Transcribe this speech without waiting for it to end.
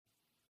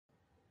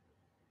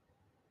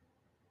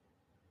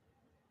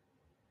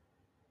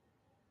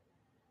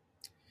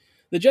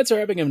The Jets are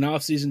having an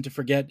offseason to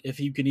forget, if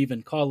you can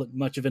even call it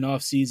much of an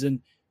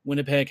offseason.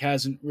 Winnipeg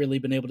hasn't really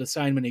been able to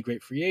sign many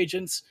great free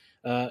agents.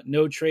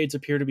 No trades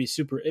appear to be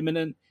super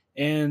imminent,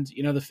 and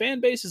the fan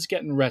base is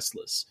getting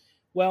restless.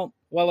 Well,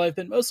 while I've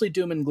been mostly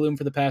doom and gloom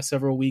for the past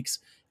several weeks,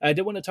 I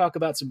did want to talk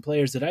about some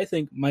players that I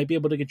think might be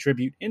able to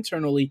contribute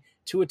internally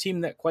to a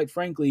team that, quite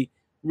frankly,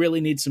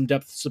 really needs some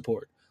depth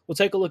support. We'll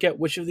take a look at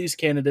which of these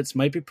candidates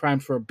might be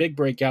primed for a big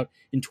breakout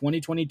in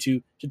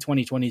 2022 to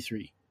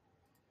 2023.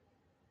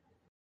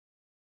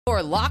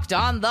 You're Locked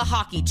On the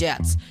Hockey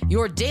Jets,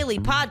 your daily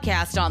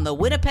podcast on the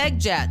Winnipeg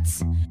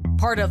Jets.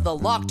 Part of the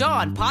Locked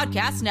On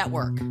Podcast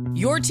Network,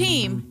 your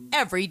team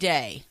every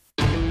day.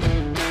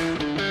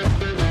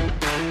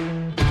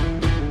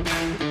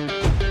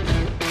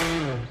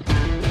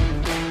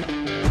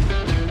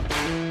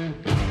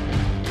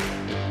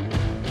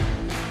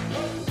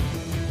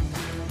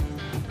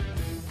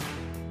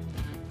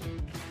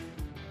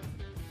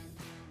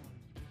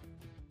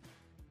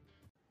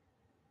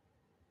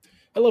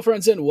 Hello,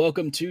 friends, and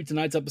welcome to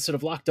tonight's episode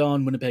of Locked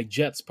On Winnipeg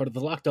Jets, part of the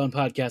Locked On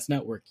Podcast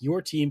Network,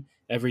 your team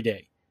every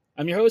day.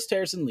 I'm your host,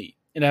 Harrison Lee,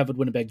 an avid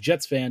Winnipeg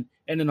Jets fan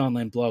and an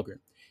online blogger.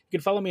 You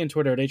can follow me on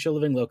Twitter at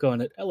HLivingLoco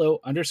and at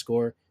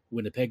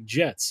LO_Winnipeg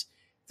Jets.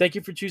 Thank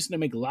you for choosing to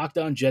make Locked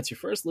On Jets your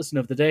first listen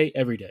of the day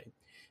every day.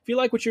 If you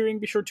like what you're hearing,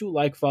 be sure to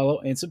like, follow,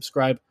 and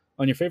subscribe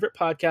on your favorite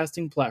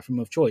podcasting platform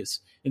of choice,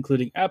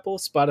 including Apple,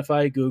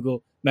 Spotify,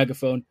 Google,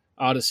 Megaphone,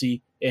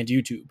 Odyssey, and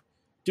YouTube.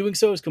 Doing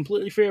so is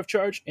completely free of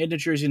charge and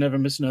ensures you never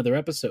miss another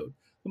episode.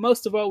 But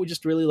most of all, we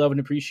just really love and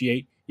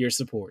appreciate your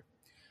support.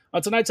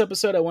 On tonight's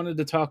episode, I wanted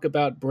to talk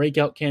about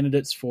breakout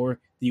candidates for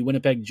the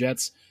Winnipeg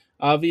Jets.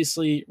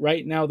 Obviously,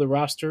 right now the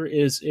roster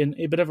is in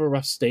a bit of a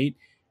rough state,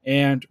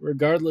 and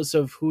regardless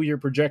of who you're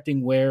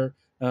projecting where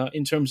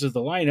in terms of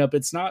the lineup,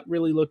 it's not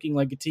really looking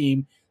like a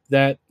team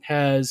that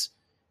has,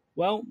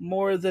 well,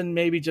 more than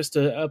maybe just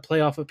a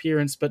playoff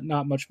appearance, but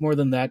not much more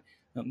than that,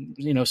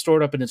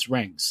 stored up in its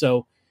ranks.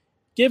 So,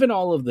 given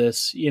all of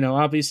this,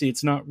 obviously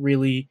it's not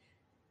really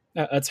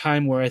a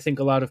time where I think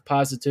a lot of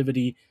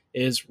positivity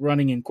is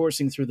running and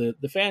coursing through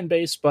the fan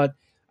base, but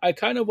I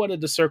kind of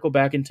wanted to circle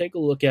back and take a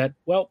look at,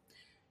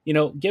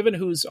 given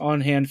who's on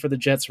hand for the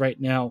Jets right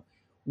now,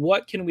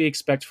 what can we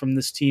expect from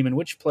this team and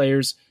which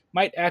players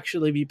might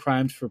actually be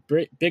primed for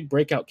big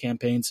breakout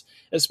campaigns,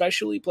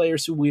 especially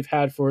players who we've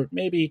had for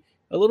maybe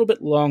a little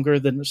bit longer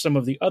than some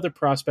of the other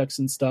prospects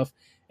and stuff,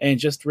 and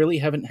just really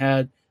haven't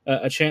had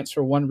a chance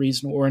for one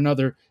reason or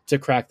another to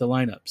crack the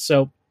lineup.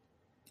 So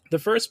the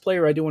first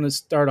player I do want to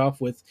start off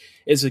with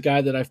is a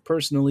guy that I've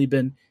personally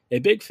been a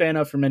big fan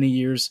of for many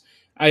years.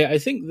 I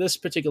think this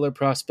particular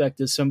prospect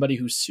is somebody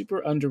who's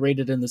super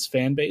underrated in this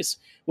fan base,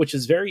 which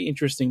is very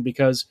interesting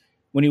because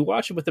when you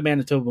watch him with the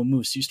Manitoba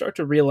Moose, you start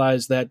to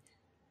realize that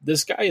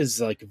this guy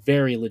is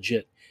very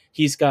legit.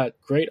 He's got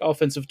great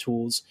offensive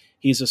tools.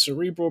 He's a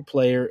cerebral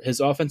player. His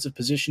offensive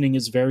positioning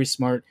is very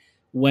smart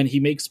when he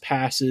makes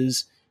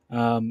passes.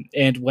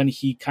 And when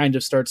he kind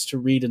of starts to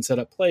read and set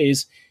up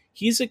plays,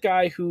 he's a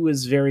guy who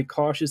is very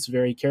cautious,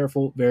 very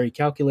careful, very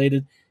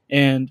calculated,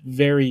 and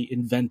very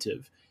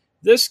inventive.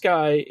 This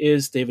guy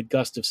is David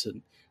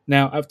Gustafsson.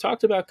 Now, I've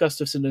talked about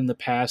Gustafsson in the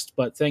past,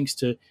 but thanks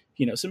to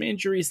some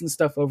injuries and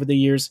stuff over the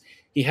years,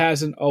 he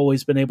hasn't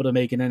always been able to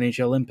make an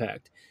NHL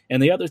impact.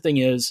 And the other thing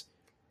is,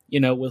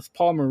 with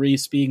Paul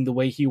Maurice being the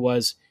way he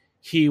was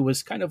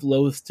kind of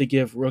loath to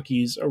give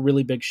rookies a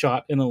really big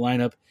shot in the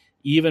lineup.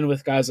 Even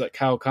with guys like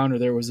Kyle Connor,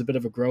 there was a bit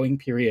of a growing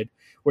period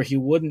where he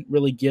wouldn't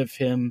really give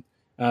him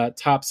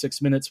top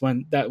 6 minutes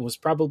when that was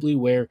probably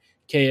where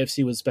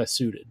KFC was best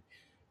suited.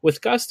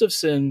 With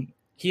Gustafsson,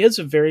 he has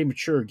a very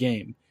mature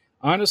game.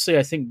 Honestly,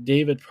 I think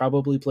David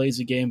probably plays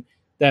a game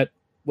that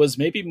was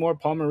maybe more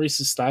Paul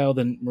Maurice's style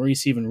than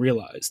Maurice even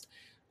realized.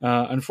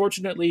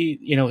 Unfortunately,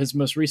 his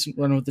most recent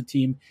run with the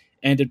team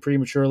ended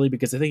prematurely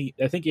because I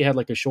think he had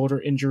a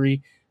shoulder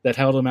injury that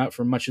held him out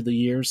for much of the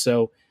year.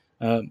 So,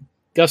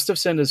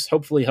 Gustafsson is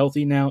hopefully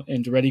healthy now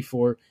and ready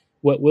for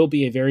what will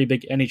be a very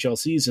big NHL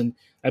season.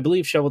 I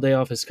believe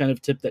Cheveldayoff has kind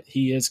of tipped that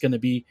he is going to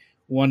be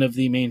one of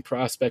the main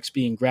prospects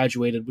being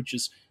graduated, which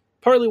is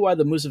partly why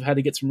the Moose have had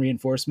to get some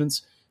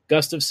reinforcements.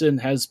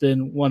 Gustafsson has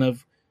been one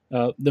of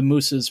the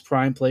Moose's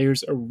prime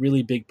players, a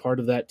really big part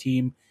of that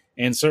team,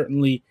 and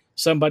certainly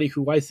somebody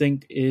who I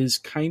think is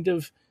kind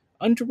of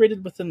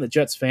underrated within the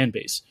Jets fan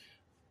base.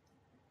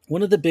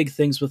 One of the big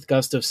things with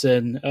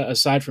Gustafsson,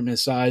 aside from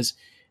his size,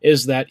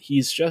 is that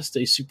he's just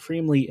a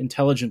supremely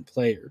intelligent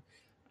player.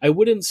 I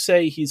wouldn't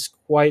say he's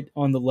quite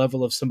on the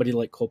level of somebody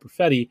like Cole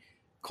Perfetti.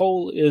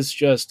 Cole is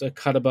just a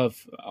cut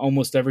above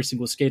almost every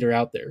single skater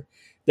out there.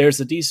 There's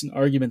a decent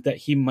argument that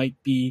he might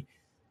be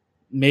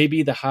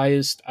maybe the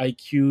highest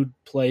IQ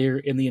player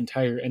in the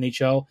entire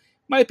NHL.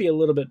 Might be a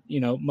little bit,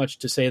 much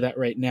to say that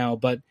right now,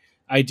 but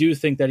I do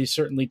think that he's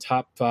certainly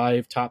top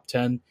 5, top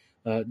 10,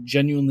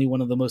 genuinely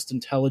one of the most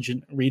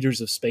intelligent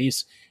readers of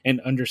space and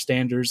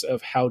understanders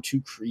of how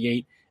to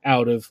create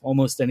out of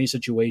almost any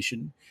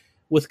situation.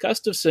 With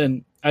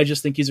Gustafsson, I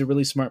just think he's a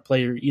really smart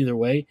player either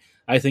way.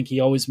 I think he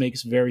always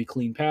makes very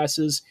clean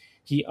passes.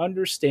 He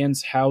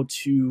understands how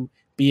to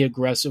be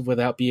aggressive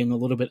without being a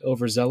little bit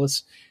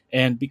overzealous.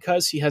 And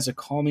because he has a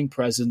calming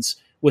presence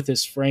with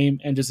his frame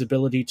and his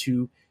ability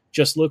to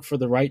just look for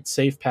the right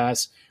safe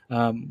pass,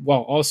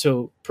 while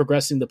also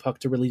progressing the puck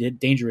to really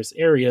dangerous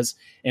areas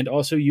and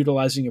also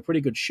utilizing a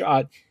pretty good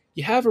shot,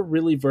 you have a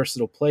really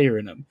versatile player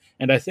in him.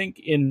 And I think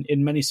in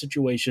many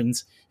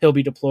situations, he'll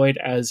be deployed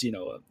as,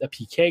 a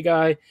PK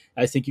guy.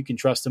 I think you can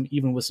trust him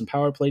even with some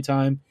power play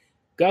time.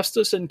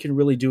 Gustafsson can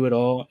really do it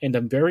all, and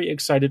I'm very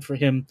excited for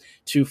him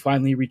to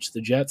finally reach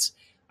the Jets.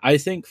 I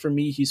think for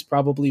me, he's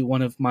probably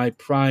one of my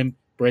prime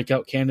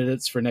breakout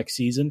candidates for next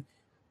season.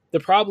 The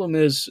problem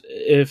is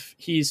if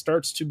he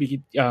starts to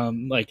be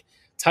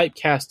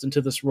typecast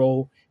into this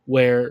role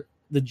where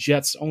the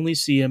Jets only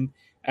see him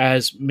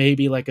as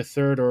maybe like a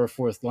third or a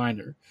fourth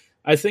liner.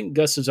 I think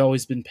Gus has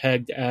always been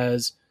pegged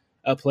as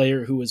a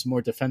player who is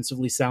more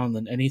defensively sound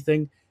than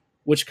anything,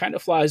 which kind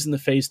of flies in the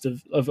face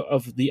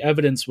of the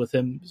evidence with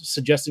him,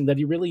 suggesting that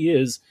he really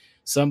is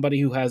somebody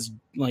who has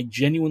like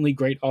genuinely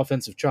great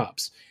offensive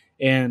chops.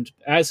 And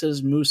as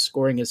his Moose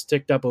scoring has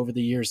ticked up over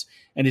the years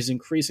and has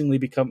increasingly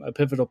become a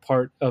pivotal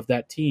part of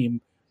that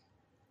team,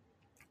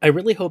 I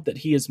really hope that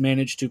he has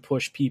managed to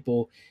push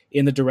people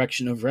in the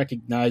direction of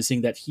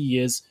recognizing that he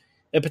is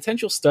a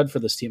potential stud for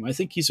this team. I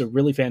think he's a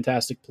really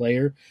fantastic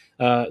player.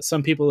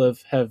 Some people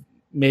have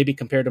maybe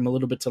compared him a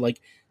little bit to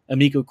like a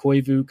Mikko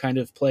Koivu kind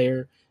of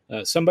player,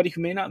 somebody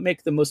who may not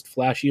make the most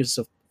flashiest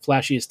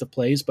of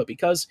plays, but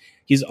because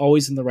he's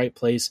always in the right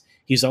place,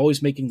 he's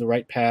always making the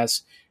right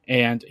pass,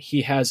 and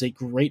he has a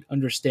great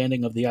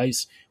understanding of the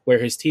ice where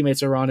his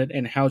teammates are on it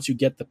and how to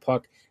get the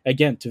puck,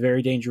 again, to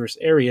very dangerous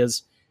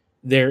areas.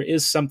 There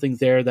is something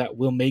there that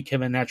will make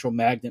him a natural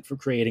magnet for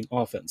creating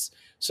offense.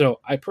 So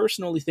I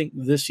personally think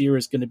this year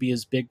is going to be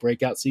his big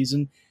breakout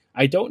season.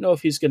 I don't know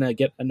if he's going to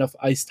get enough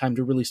ice time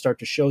to really start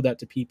to show that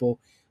to people,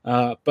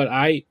 but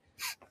I'm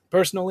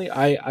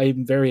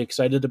very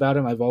excited about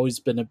him. I've always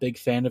been a big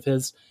fan of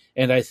his,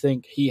 and I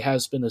think he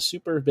has been a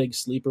super big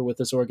sleeper with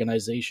this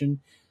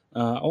organization.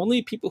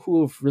 Only people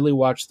who have really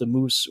watched the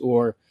Moose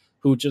or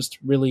who just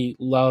really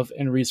love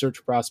and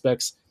research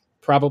prospects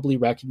probably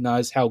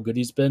recognize how good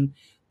he's been,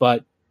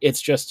 but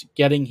it's just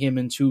getting him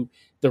into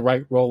the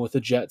right role with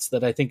the Jets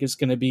that I think is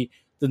going to be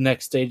the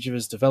next stage of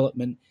his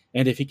development.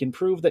 And if he can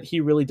prove that he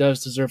really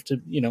does deserve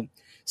to,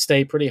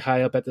 stay pretty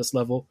high up at this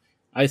level,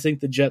 I think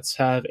the Jets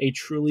have a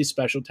truly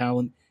special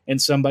talent and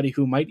somebody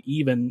who might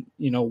even,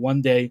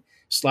 one day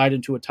slide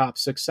into a top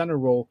 6 center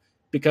role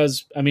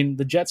because,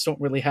 the Jets don't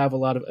really have a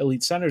lot of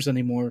elite centers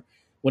anymore.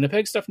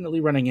 Winnipeg's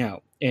definitely running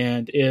out.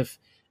 And if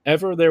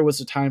ever there was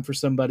a time for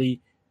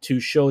somebody to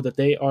show that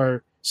they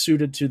are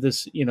suited to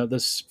this,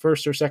 this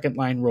first or second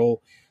line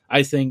role,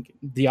 I think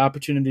the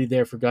opportunity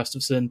there for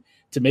Gustafsson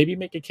to maybe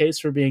make a case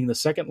for being the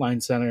second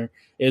line center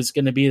is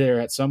going to be there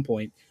at some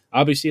point.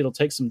 Obviously, it'll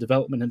take some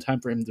development and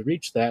time for him to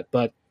reach that,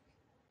 but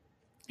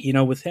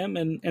with him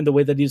and the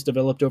way that he's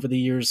developed over the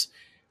years,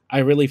 I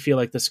really feel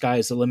like the sky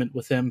is the limit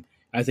with him.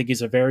 I think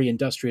he's a very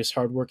industrious,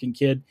 hardworking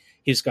kid.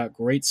 He's got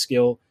great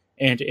skill,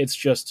 and it's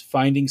just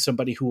finding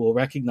somebody who will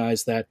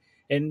recognize that.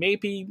 And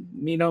maybe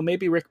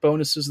Rick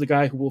Bowness is the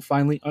guy who will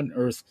finally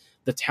unearth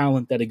the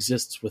talent that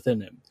exists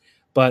within him.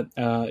 But,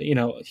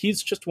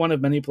 he's just one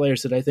of many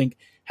players that I think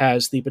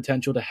has the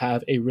potential to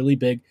have a really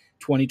big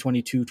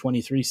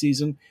 2022-23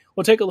 season.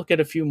 We'll take a look at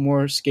a few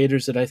more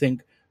skaters that I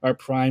think are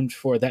primed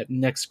for that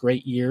next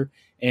great year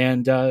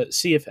and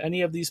see if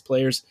any of these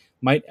players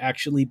might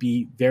actually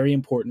be very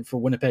important for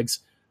Winnipeg's,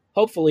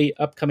 hopefully,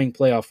 upcoming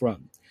playoff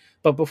run.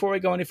 But before we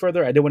go any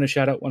further, I do want to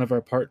shout out one of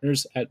our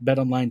partners at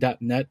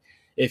betonline.net.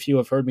 If you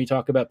have heard me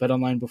talk about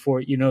BetOnline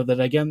before, you know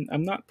that, again,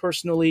 I'm not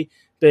personally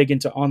big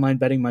into online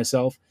betting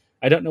myself.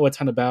 I don't know a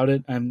ton about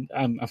it. I'm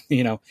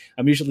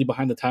usually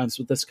behind the times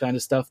with this kind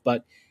of stuff,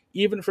 but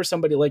even for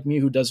somebody like me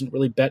who doesn't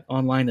really bet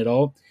online at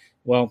all,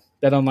 well,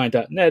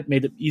 betonline.net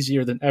made it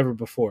easier than ever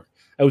before.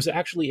 I was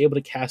actually able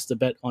to cast a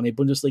bet on a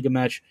Bundesliga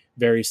match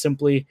very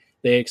simply.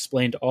 They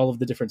explained all of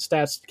the different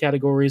stats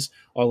categories,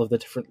 all of the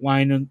different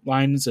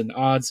lines and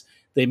odds.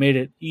 They made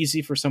it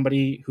easy for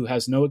somebody who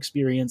has no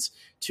experience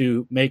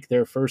to make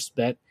their first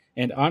bet.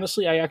 And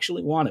honestly, I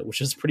actually won it, which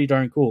is pretty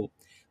darn cool.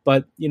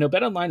 But,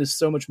 BetOnline is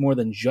so much more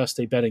than just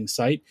a betting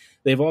site.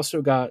 They've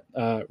also got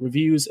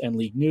reviews and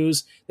league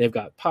news. They've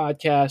got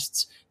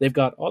podcasts. They've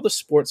got all the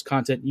sports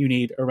content you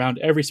need around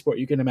every sport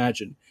you can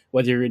imagine,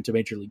 whether you're into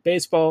Major League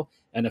Baseball,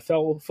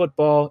 NFL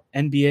football,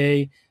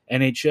 NBA,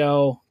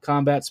 NHL,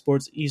 combat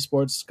sports,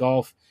 esports,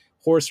 golf,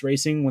 horse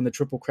racing when the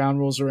Triple Crown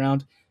rolls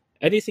around.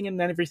 Anything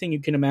and everything you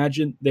can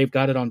imagine, they've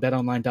got it on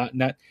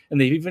betonline.net,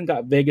 and they've even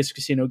got Vegas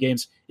casino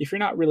games if you're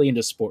not really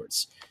into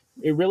sports.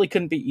 It really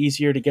couldn't be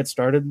easier to get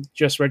started.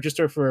 Just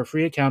register for a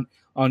free account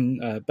on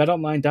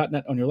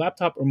betonline.net on your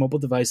laptop or mobile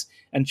device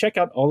and check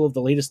out all of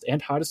the latest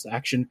and hottest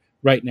action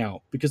right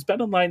now, because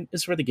BetOnline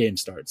is where the game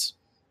starts.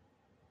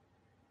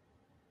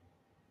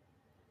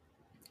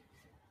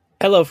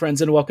 Hello,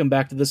 friends, and welcome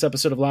back to this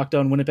episode of Locked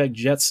On Winnipeg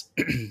Jets.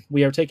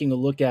 We are taking a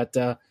look at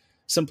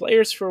some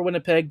players for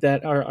Winnipeg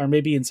that are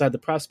maybe inside the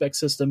prospect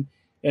system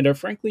and are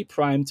frankly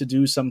primed to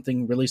do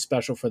something really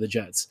special for the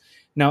Jets.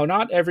 Now,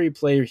 not every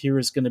player here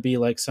is going to be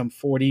like some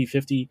 40,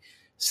 50,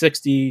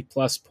 60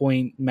 plus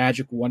point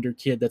magic wonder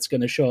kid that's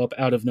going to show up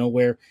out of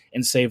nowhere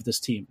and save this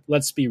team.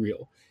 Let's be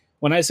real.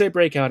 When I say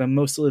breakout, I'm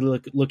mostly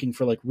looking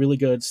for like really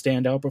good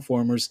standout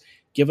performers,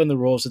 given the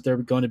roles that they're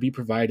going to be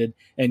provided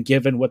and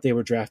given what they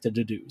were drafted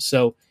to do.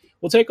 So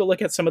we'll take a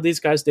look at some of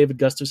these guys. David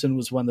Gustafson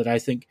was one that I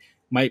think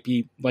might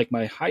be like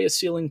my highest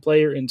ceiling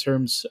player in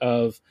terms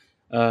of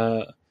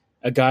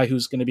a guy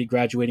who's going to be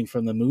graduating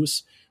from the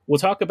Moose. We'll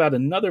talk about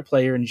another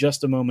player in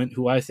just a moment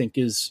who I think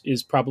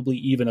is probably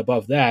even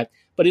above that,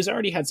 but he's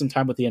already had some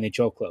time with the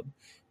NHL club.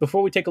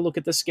 Before we take a look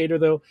at this skater,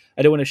 though,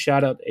 I do want to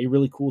shout out a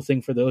really cool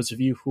thing for those of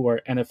you who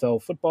are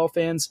NFL football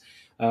fans.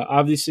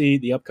 Obviously,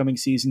 the upcoming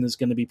season is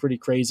going to be pretty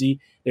crazy.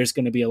 There's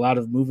going to be a lot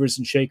of movers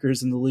and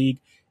shakers in the league,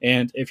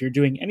 and if you're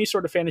doing any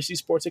sort of fantasy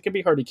sports, it can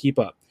be hard to keep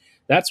up.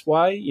 That's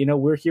why,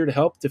 we're here to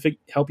help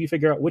you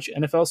figure out which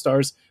NFL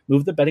stars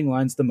move the betting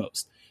lines the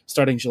most.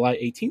 Starting July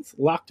 18th,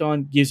 Locked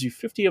On gives you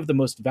 50 of the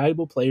most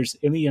valuable players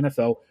in the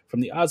NFL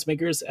from the odds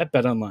makers at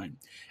BetOnline.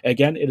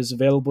 Again, it is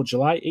available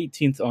July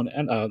 18th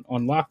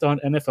on Locked On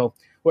NFL,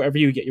 wherever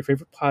you get your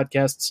favorite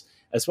podcasts,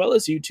 as well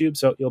as YouTube,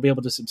 so you'll be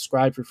able to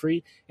subscribe for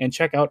free and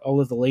check out all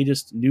of the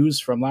latest news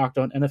from Locked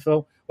On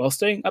NFL while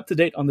staying up to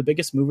date on the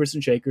biggest movers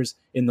and shakers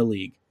in the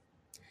league.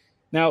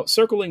 Now,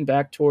 circling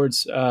back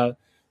towards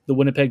the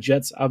Winnipeg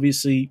Jets,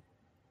 obviously,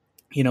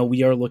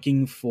 we are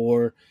looking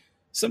for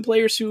some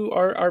players who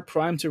are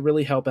primed to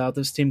really help out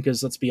this team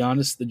because, let's be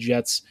honest, the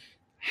Jets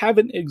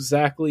haven't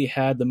exactly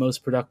had the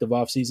most productive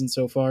offseason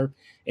so far.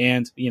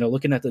 And,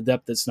 looking at the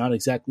depth, it's not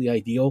exactly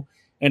ideal.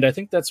 And I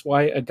think that's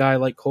why a guy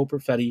like Cole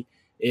Perfetti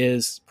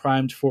is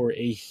primed for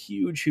a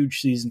huge,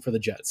 huge season for the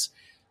Jets.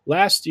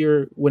 Last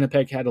year,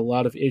 Winnipeg had a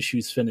lot of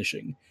issues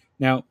finishing.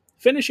 Now,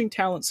 finishing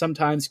talent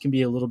sometimes can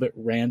be a little bit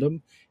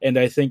random. And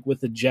I think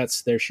with the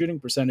Jets, their shooting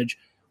percentage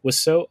was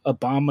so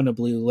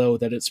abominably low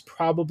that it's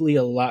probably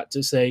a lot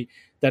to say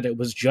that it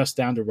was just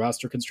down to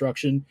roster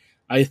construction.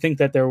 I think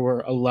that there were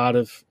a lot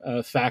of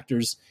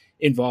factors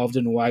involved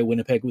in why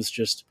Winnipeg was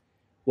just,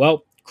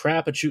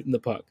 crap at shooting the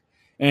puck.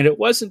 And it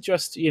wasn't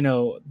just,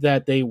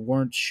 that they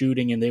weren't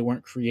shooting and they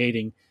weren't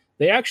creating.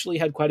 They actually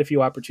had quite a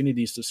few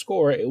opportunities to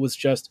score. It was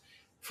just,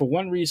 for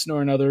one reason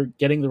or another,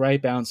 getting the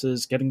right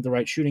bounces, getting the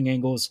right shooting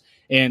angles,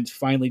 and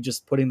finally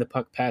just putting the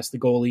puck past the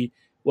goalie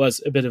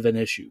was a bit of an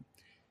issue.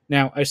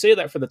 Now, I say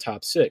that for the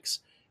top six.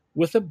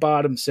 With the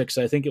bottom six,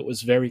 I think it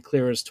was very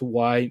clear as to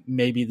why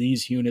maybe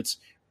these units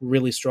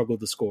really struggled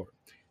to score.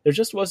 There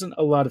just wasn't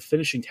a lot of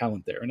finishing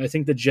talent there. And I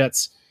think the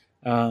Jets,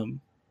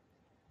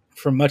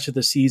 for much of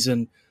the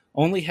season,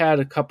 only had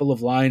a couple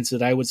of lines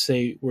that I would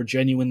say were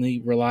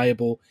genuinely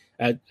reliable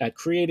at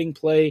creating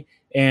play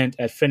and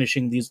at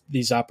finishing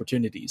these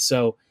opportunities.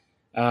 So,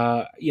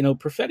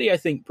 Perfetti, I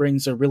think,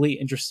 brings a really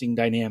interesting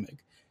dynamic.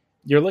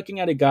 You're looking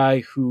at a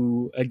guy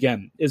who,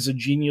 again, is a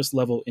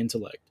genius-level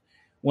intellect.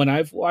 When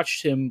I've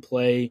watched him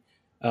play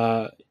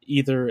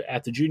either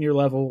at the junior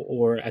level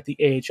or at the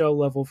AHL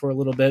level for a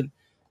little bit,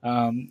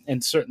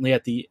 and certainly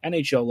at the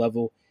NHL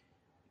level,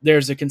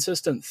 there's a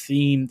consistent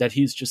theme that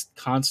he's just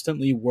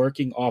constantly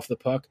working off the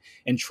puck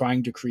and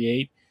trying to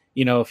create.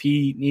 If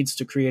he needs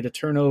to create a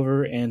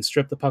turnover and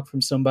strip the puck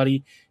from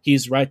somebody,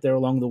 he's right there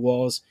along the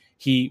walls.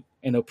 He,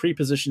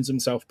 pre-positions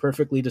himself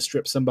perfectly to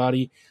strip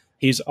somebody.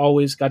 He's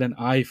always got an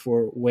eye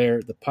for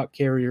where the puck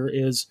carrier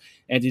is,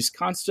 and he's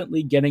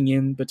constantly getting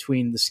in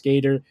between the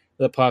skater,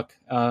 the puck,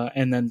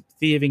 and then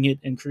thieving it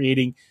and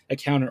creating a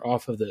counter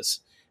off of this.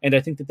 And I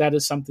think that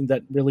is something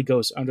that really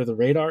goes under the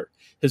radar.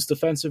 His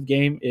defensive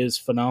game is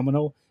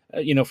phenomenal.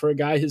 For a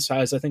guy his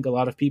size, I think a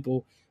lot of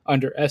people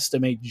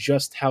underestimate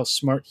just how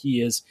smart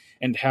he is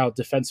and how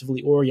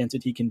defensively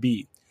oriented he can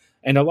be.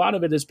 And a lot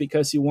of it is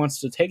because he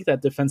wants to take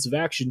that defensive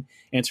action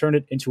and turn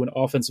it into an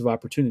offensive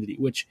opportunity,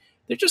 which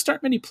there just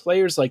aren't many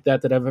players like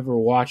that I've ever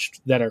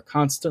watched that are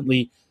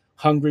constantly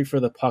hungry for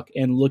the puck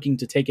and looking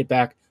to take it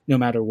back no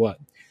matter what.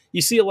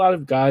 You see a lot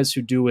of guys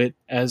who do it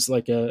as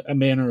like a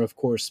manner of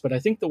course, but I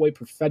think the way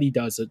Perfetti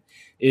does it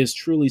is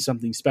truly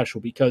something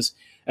special because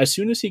as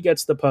soon as he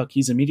gets the puck,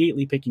 he's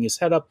immediately picking his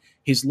head up.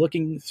 He's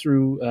looking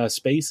through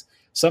space.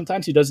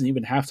 Sometimes he doesn't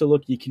even have to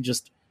look. You can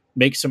just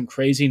make some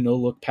crazy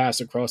no-look pass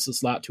across the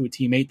slot to a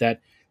teammate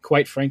that,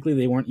 quite frankly,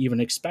 they weren't even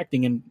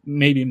expecting and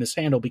maybe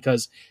mishandle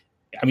because,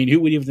 who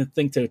would even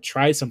think to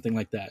try something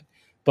like that?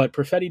 But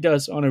Perfetti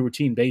does on a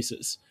routine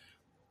basis.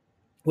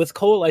 With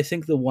Cole, I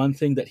think the one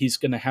thing that he's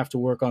going to have to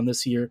work on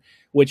this year,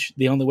 which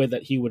the only way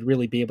that he would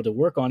really be able to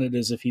work on it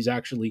is if he's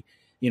actually,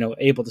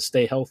 able to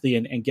stay healthy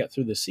and get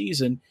through the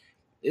season,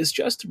 is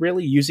just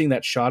really using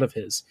that shot of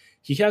his.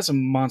 He has a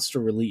monster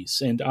release,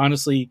 and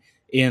honestly,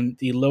 in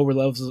the lower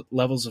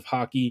levels of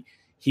hockey,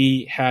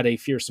 he had a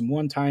fearsome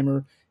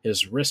one-timer.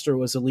 His wrister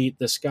was elite.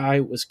 This guy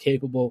was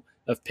capable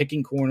of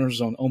picking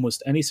corners on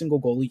almost any single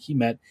goalie he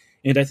met.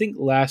 And I think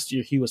last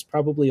year he was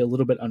probably a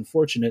little bit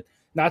unfortunate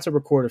not to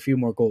record a few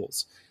more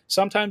goals.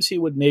 Sometimes he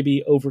would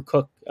maybe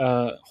overcook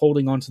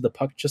holding onto the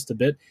puck just a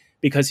bit,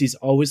 because he's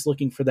always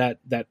looking for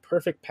that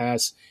perfect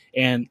pass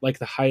and like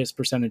the highest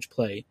percentage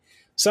play.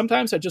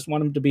 Sometimes I just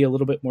want him to be a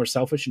little bit more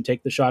selfish and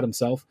take the shot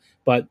himself,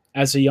 but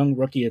as a young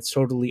rookie, it's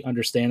totally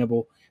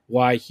understandable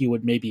why he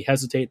would maybe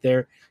hesitate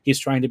there. He's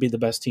trying to be the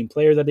best team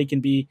player that he can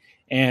be,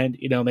 and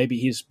maybe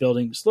he's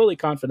building slowly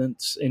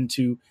confidence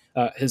into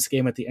his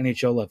game at the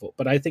NHL level.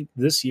 But I think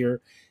this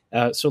year,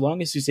 so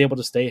long as he's able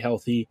to stay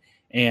healthy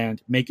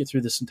and make it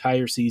through this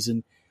entire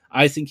season,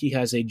 I think he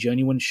has a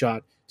genuine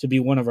shot to be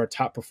one of our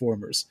top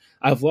performers.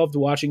 I've loved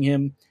watching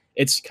him.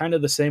 It's kind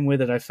of the same way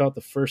that I felt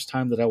the first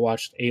time that I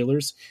watched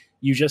Ehlers.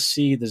 You just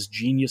see this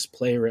genius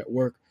player at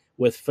work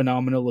with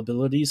phenomenal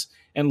abilities.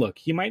 And look,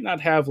 he might not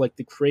have like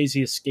the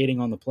craziest skating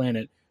on the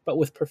planet, but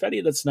with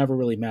Perfetti, that's never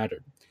really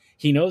mattered.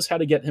 He knows how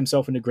to get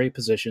himself into great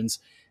positions.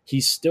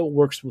 He still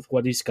works with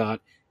what he's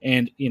got.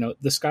 And,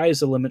 the sky is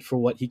the limit for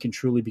what he can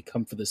truly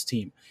become for this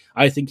team.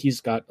 I think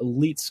he's got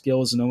elite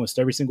skills in almost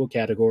every single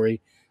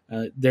category.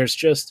 There's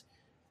just,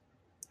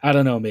 I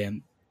don't know,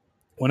 man.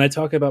 When I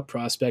talk about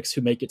prospects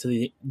who make it to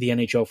the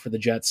NHL for the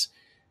Jets,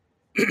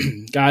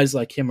 guys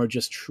like him are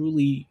just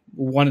truly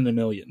one in a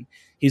million.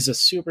 He's a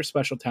super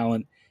special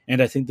talent,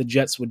 and I think the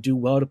Jets would do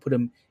well to put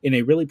him in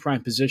a really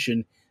prime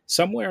position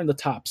somewhere in the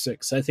top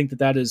 6. I think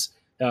that is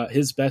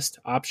his best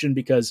option,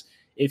 because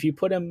if you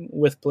put him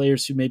with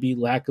players who maybe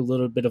lack a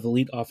little bit of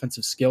elite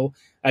offensive skill,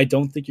 I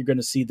don't think you're going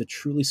to see the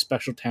truly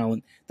special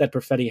talent that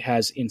Perfetti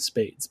has in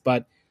spades.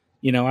 But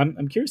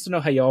I'm curious to know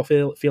how y'all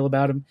feel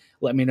about him.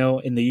 Let me know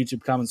in the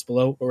YouTube comments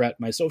below, or at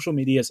my social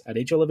medias at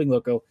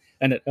HLLivingLoco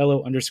and at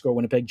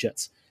LO_Winnipeg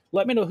Jets.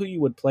 Let me know who you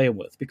would play him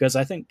with, because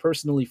I think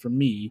personally for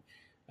me,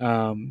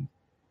 I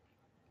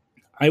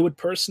would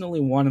personally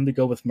want him to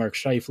go with Mark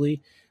Scheifele,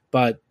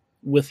 but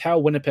with how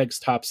Winnipeg's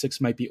top 6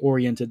 might be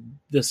oriented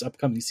this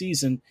upcoming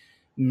season,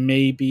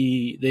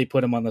 maybe they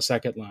put him on the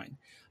second line.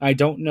 I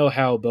don't know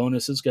how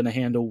Bowness is going to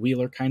handle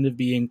Wheeler kind of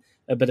being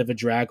a bit of a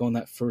drag on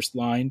that first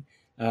line.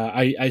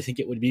 I think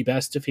it would be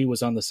best if he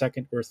was on the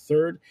second or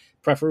third,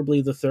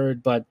 preferably the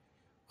third, but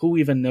who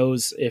even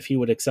knows if he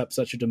would accept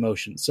such a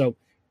demotion. So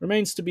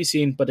remains to be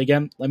seen. But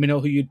again, let me know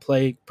who you'd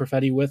play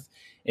Perfetti with.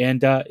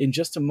 And in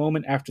just a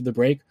moment after the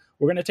break,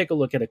 we're going to take a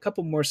look at a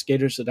couple more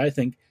skaters that I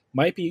think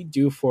might be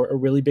due for a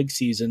really big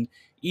season,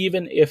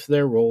 even if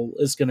their role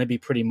is going to be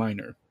pretty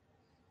minor.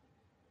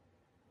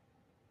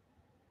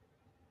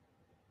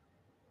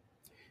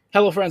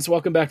 Hello, friends.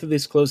 Welcome back to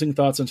these closing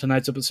thoughts on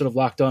tonight's episode of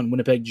Locked On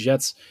Winnipeg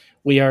Jets.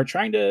 We are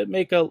trying to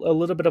make a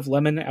little bit of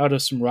lemon out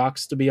of some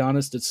rocks, to be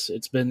honest.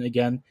 It's been,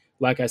 again,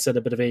 like I said,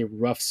 a bit of a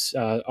rough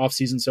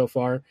offseason so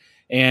far.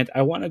 And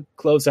I want to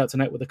close out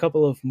tonight with a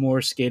couple of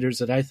more skaters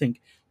that I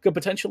think could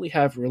potentially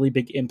have really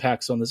big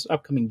impacts on this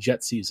upcoming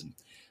Jet season.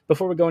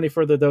 Before we go any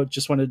further, though,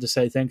 just wanted to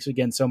say thanks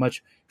again so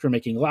much for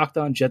making Locked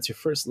On Jets your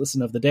first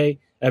listen of the day,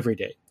 every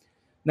day.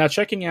 Now,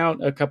 checking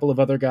out a couple of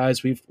other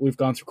guys, we've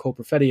gone through Cole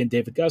Perfetti and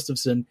David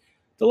Gustafsson.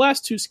 The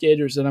last two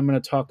skaters that I'm going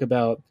to talk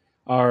about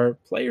are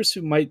players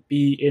who might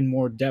be in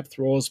more depth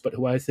roles, but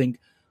who I think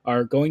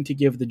are going to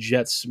give the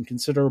Jets some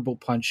considerable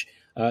punch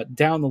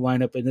down the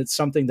lineup, and it's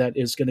something that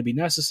is going to be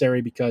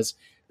necessary because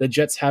the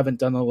Jets haven't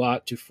done a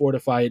lot to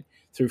fortify it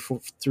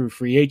through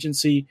free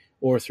agency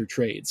or through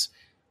trades.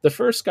 The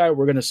first guy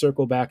we're going to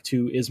circle back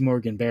to is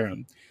Morgan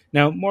Barron.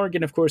 Now,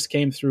 Morgan, of course,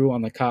 came through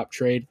on the Copp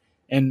trade,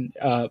 and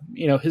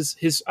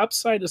his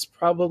upside is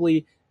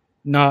probably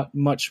not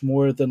much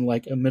more than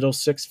like a middle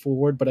 6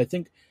 forward, but I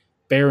think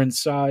Barron's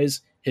size,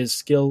 his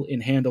skill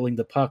in handling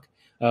the puck,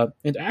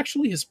 and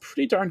actually his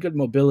pretty darn good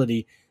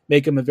mobility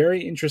make him a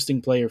very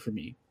interesting player for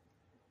me.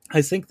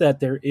 I think that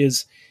there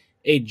is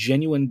a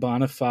genuine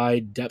bona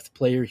fide depth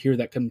player here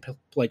that can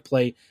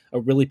play a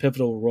really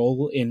pivotal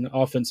role in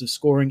offensive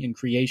scoring and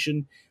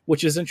creation,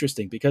 which is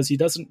interesting because he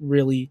doesn't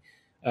really,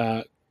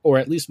 or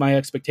at least my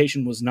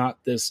expectation was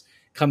not this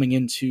coming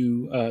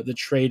into the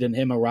trade and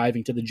him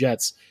arriving to the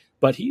Jets,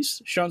 but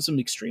he's shown some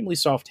extremely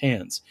soft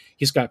hands.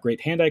 He's got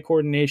great hand-eye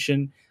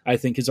coordination. I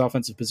think his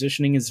offensive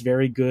positioning is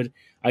very good.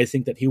 I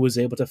think that he was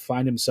able to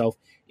find himself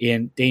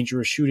in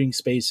dangerous shooting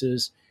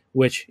spaces,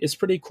 which is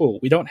pretty cool.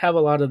 We don't have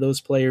a lot of those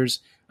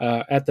players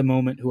at the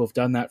moment who have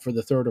done that for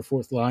the third or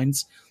fourth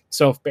lines.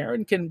 So if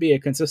Barron can be a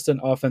consistent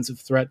offensive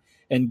threat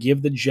and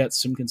give the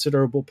Jets some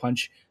considerable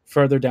punch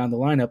further down the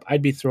lineup,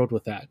 I'd be thrilled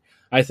with that.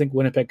 I think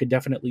Winnipeg could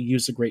definitely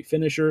use a great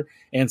finisher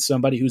and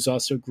somebody who's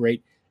also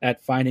great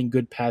at finding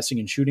good passing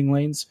and shooting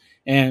lanes.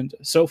 And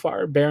so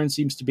far, Barron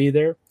seems to be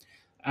there.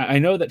 I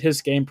know that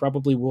his game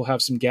probably will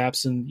have some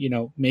gaps, and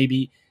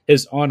maybe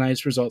his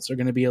on-ice results are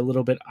going to be a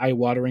little bit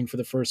eye-watering for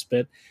the first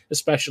bit,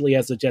 especially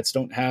as the Jets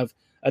don't have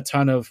a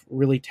ton of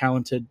really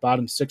talented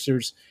bottom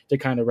sixers to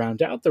kind of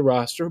round out the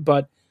roster.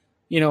 But,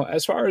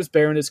 as far as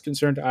Barron is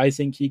concerned, I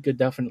think he could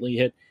definitely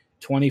hit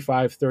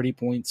 25, 30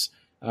 points.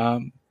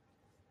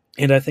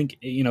 And I think,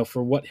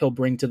 for what he'll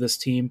bring to this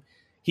team,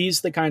 he's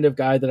the kind of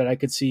guy that I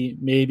could see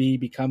maybe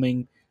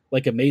becoming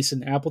like a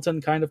Mason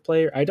Appleton kind of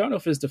player. I don't know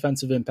if his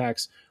defensive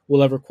impacts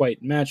will ever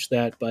quite match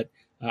that, but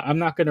I'm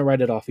not going to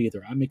write it off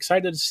either. I'm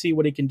excited to see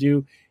what he can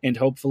do, and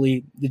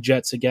hopefully the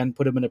Jets, again,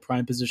 put him in a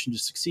prime position to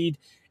succeed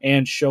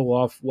and show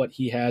off what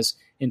he has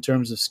in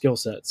terms of skill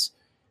sets.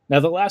 Now,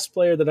 the last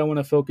player that I want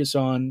to focus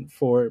on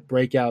for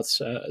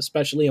breakouts,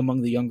 especially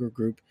among the younger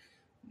group,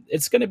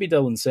 it's going to be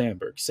Dylan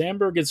Sandberg.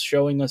 Sandberg is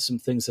showing us some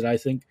things that I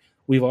think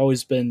we've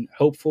always been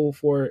hopeful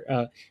for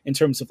in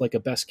terms of like a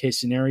best case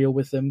scenario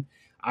with him.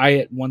 I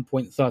at one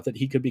point thought that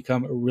he could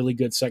become a really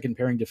good second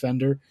pairing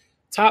defender.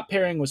 Top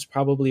pairing was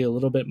probably a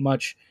little bit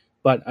much,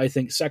 but I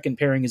think second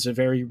pairing is a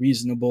very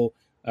reasonable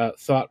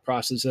thought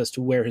process as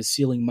to where his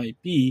ceiling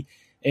might be.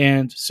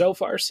 And so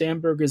far,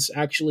 Sandberg is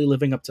actually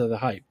living up to the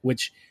hype,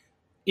 which,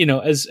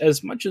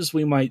 as much as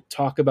we might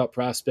talk about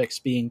prospects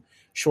being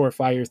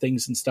surefire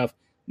things and stuff,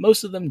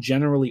 most of them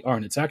generally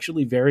aren't. It's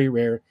actually very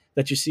rare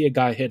that you see a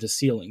guy hit a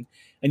ceiling.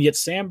 And yet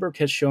Sandberg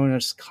has shown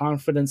us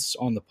confidence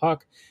on the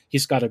puck.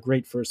 He's got a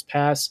great first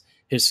pass.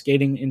 His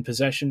skating in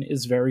possession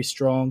is very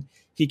strong.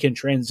 He can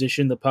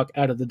transition the puck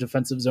out of the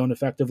defensive zone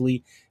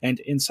effectively. And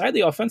inside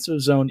the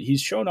offensive zone,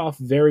 he's shown off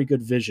very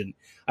good vision.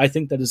 I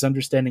think that his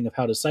understanding of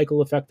how to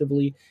cycle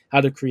effectively,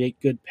 how to create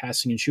good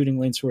passing and shooting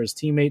lanes for his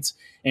teammates,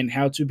 and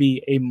how to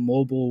be a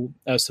mobile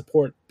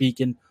support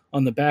beacon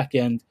on the back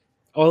end,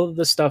 all of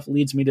this stuff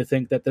leads me to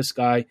think that this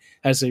guy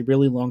has a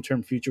really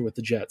long-term future with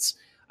the Jets.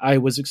 I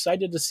was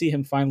excited to see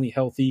him finally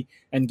healthy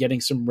and getting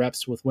some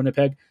reps with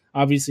Winnipeg.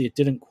 Obviously, it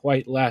didn't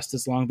quite last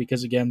as long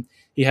because, again,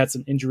 he had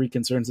some injury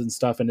concerns and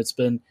stuff, and it's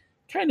been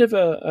kind of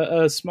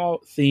a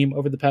small theme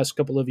over the past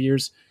couple of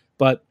years.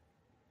 But,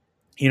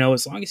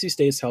 as long as he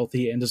stays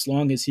healthy and as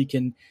long as he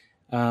can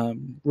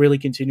really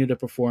continue to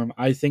perform,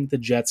 I think the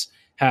Jets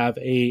have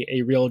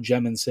a real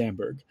gem in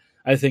Sandberg.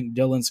 I think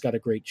Dylan's got a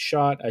great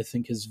shot. I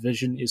think his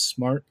vision is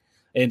smart.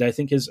 And I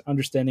think his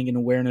understanding and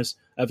awareness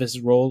of his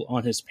role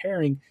on his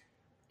pairing,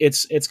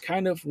 it's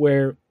kind of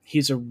where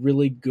he's a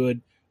really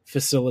good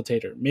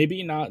facilitator.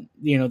 Maybe not,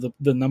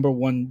 the number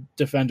one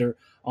defender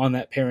on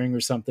that pairing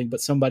or something,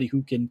 but somebody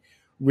who can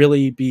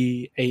really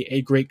be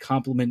a great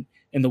complement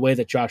in the way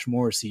that Josh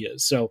Morrissey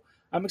is. So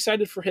I'm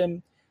excited for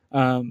him.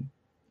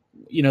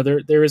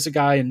 There is a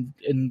guy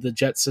in the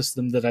Jet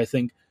system that I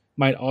think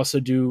might also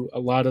do a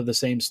lot of the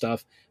same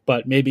stuff,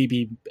 but maybe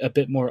be a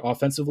bit more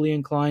offensively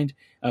inclined.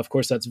 Of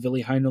course, that's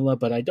Ville Heinola,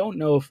 but I don't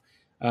know if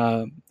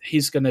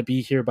he's going to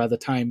be here by the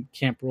time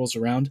camp rolls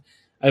around.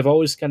 I've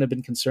always kind of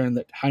been concerned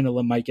that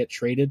Heinola might get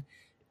traded.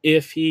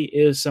 If he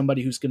is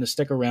somebody who's going to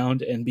stick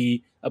around and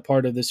be a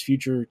part of this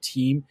future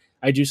team,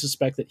 I do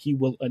suspect that he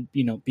will,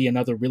 be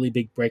another really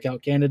big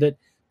breakout candidate.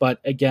 But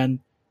again,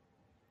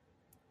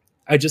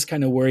 I just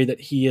kind of worry that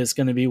he is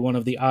going to be one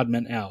of the odd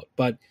men out.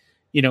 But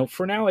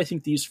for now, I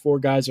think these four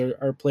guys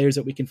are players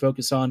that we can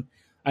focus on.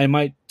 I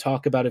might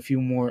talk about a few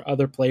more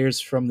other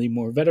players from the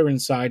more veteran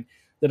side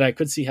that I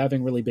could see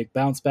having really big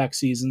bounce back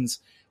seasons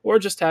or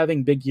just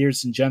having big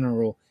years in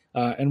general.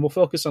 And we'll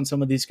focus on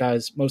some of these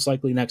guys most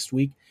likely next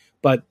week.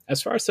 But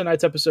as far as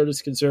tonight's episode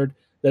is concerned,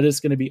 that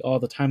is going to be all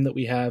the time that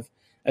we have.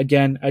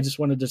 Again, I just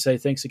wanted to say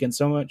thanks again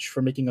so much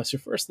for making us your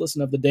first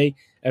listen of the day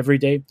every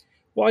day.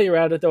 While you're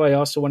at it, though, I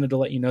also wanted to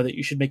let you know that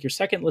you should make your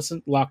second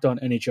listen Locked On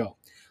NHL.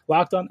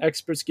 Locked On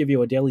experts give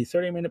you a daily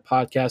 30-minute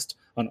podcast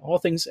on all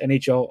things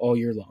NHL all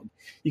year long.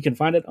 You can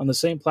find it on the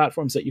same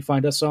platforms that you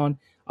find us on: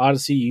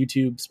 Odyssey,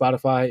 YouTube,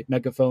 Spotify,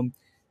 Megaphone.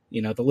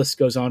 The list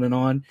goes on and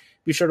on.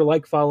 Be sure to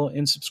like, follow,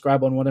 and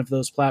subscribe on one of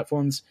those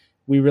platforms.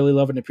 We really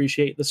love and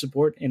appreciate the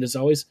support. And as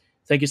always,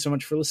 thank you so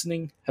much for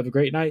listening. Have a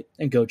great night,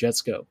 and go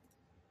Jets go.